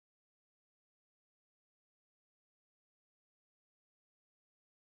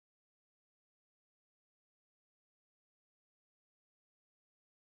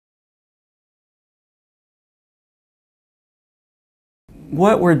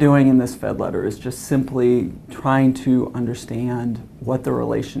what we're doing in this Fed letter is just simply trying to understand what the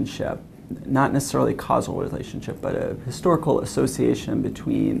relationship, not necessarily causal relationship, but a historical association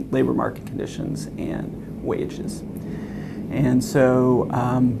between labor market conditions and wages. And so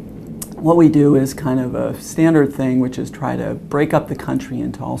what we do is kind of a standard thing, which is try to break up the country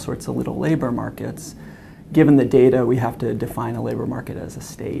into all sorts of little labor markets. Given the data, we have to define a labor market as a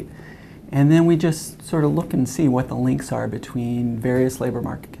state. And then we just sort of look and see what the links are between various labor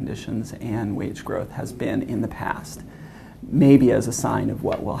market conditions and wage growth has been in the past, maybe as a sign of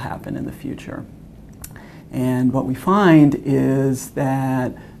what will happen in the future. And what we find is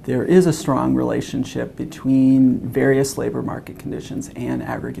that there is a strong relationship between various labor market conditions and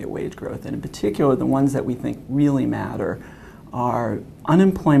aggregate wage growth. And in particular, the ones that we think really matter are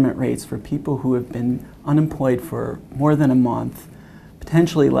unemployment rates for people who have been unemployed for more than a month,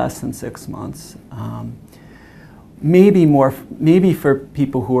 potentially less than 6 months, maybe for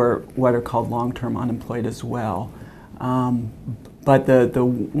people who are what are called long-term unemployed as well. But the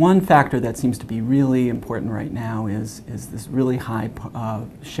one factor that seems to be really important right now is this really high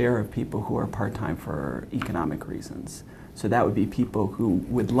share of people who are part-time for economic reasons. So that would be people who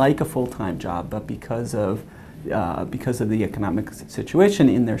would like a full-time job, but because of the economic situation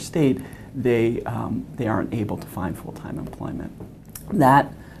in their state, they aren't able to find full-time employment.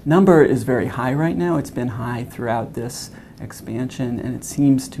 That number is very high right now. It's been high throughout this expansion, and it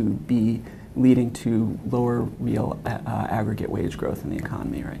seems to be leading to lower real aggregate wage growth in the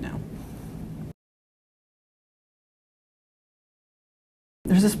economy right now.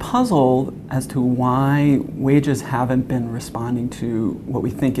 There's this puzzle as to why wages haven't been responding to what we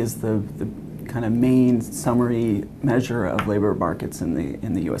think is the kind of main summary measure of labor markets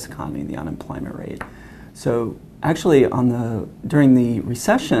in the U.S. economy, the unemployment rate. So actually, during the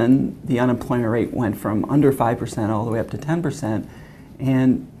recession, the unemployment rate went from under 5% all the way up to 10%,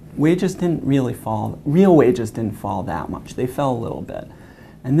 and wages didn't really fall. Real wages didn't fall that much. They fell a little bit.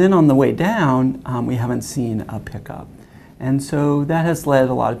 And then on the way down, we haven't seen a pickup. And so that has led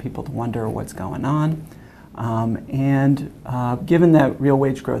a lot of people to wonder what's going on. Given that real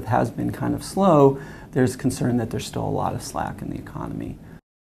wage growth has been kind of slow, there's concern that there's still a lot of slack in the economy.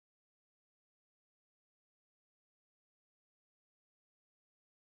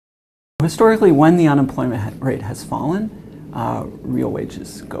 Historically, when the unemployment rate has fallen, real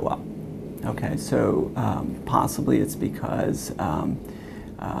wages go up. Okay, so possibly it's because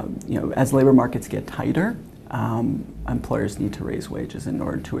as labor markets get tighter, employers need to raise wages in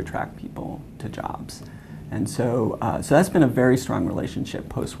order to attract people to jobs. And so that's been a very strong relationship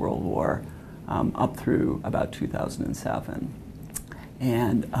post-World War up through about 2007.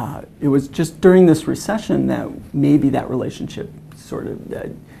 And it was just during this recession that maybe that relationship sort of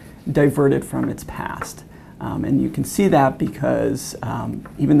diverted from its past. And you can see that because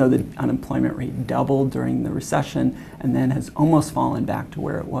even though the unemployment rate doubled during the recession and then has almost fallen back to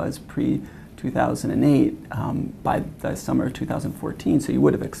where it was pre-2008 by the summer of 2014, so you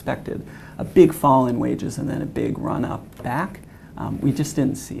would have expected a big fall in wages and then a big run up back, we just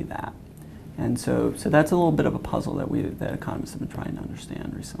didn't see that. And so that's a little bit of a puzzle that economists have been trying to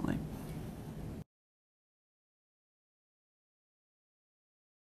understand recently.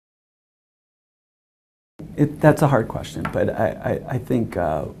 That's a hard question, but I think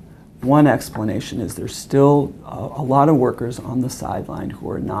one explanation is there's still a lot of workers on the sideline who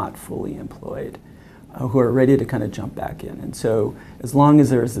are not fully employed, who are ready to kind of jump back in. And so as long as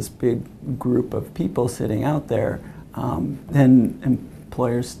there's this big group of people sitting out there, then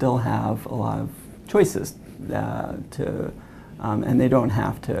employers still have a lot of choices and they don't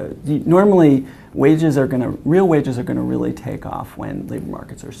have to. Normally, real wages are going to really take off when labor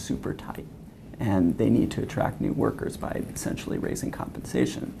markets are super tight, and they need to attract new workers by essentially raising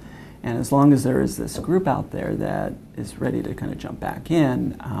compensation. And as long as there is this group out there that is ready to kind of jump back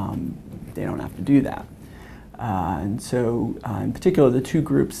in, they don't have to do that. And so in particular, the two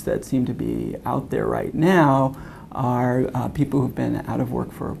groups that seem to be out there right now are people who've been out of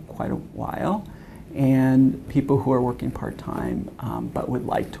work for quite a while and people who are working part-time but would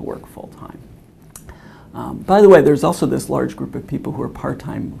like to work full-time. By the way, there's also this large group of people who are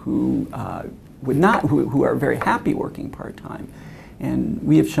part-time who who are very happy working part-time. And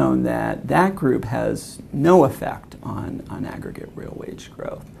we have shown that that group has no effect on aggregate real wage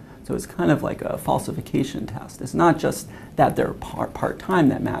growth. So it's kind of like a falsification test. It's not just that they're part-time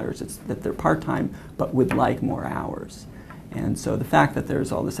that matters, it's that they're part-time but would like more hours. And so the fact that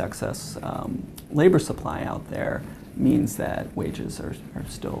there's all this excess labor supply out there means that wages are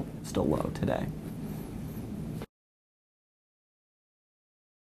still low today.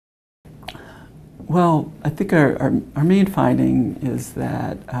 Well, I think our main finding is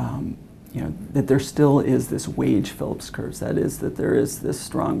that that there still is this wage Phillips curve. That is, that there is this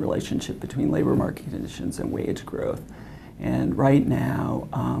strong relationship between labor market conditions and wage growth. And right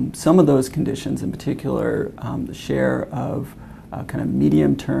now, some of those conditions, in particular, the share of kind of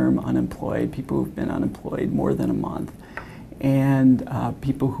medium-term unemployed, people who've been unemployed more than a month, and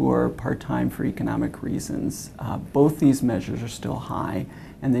people who are part-time for economic reasons, both these measures are still high,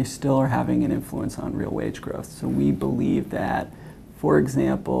 and they still are having an influence on real wage growth. So we believe that, for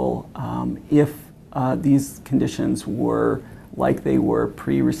example, if these conditions were like they were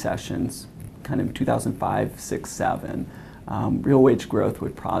pre-recessions, kind of 2005, 6, 7, real wage growth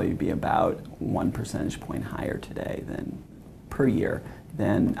would probably be about 1 percentage point higher today per year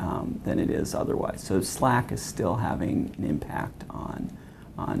than it is otherwise. So slack is still having an impact on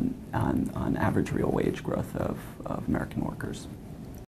average real wage growth of American workers.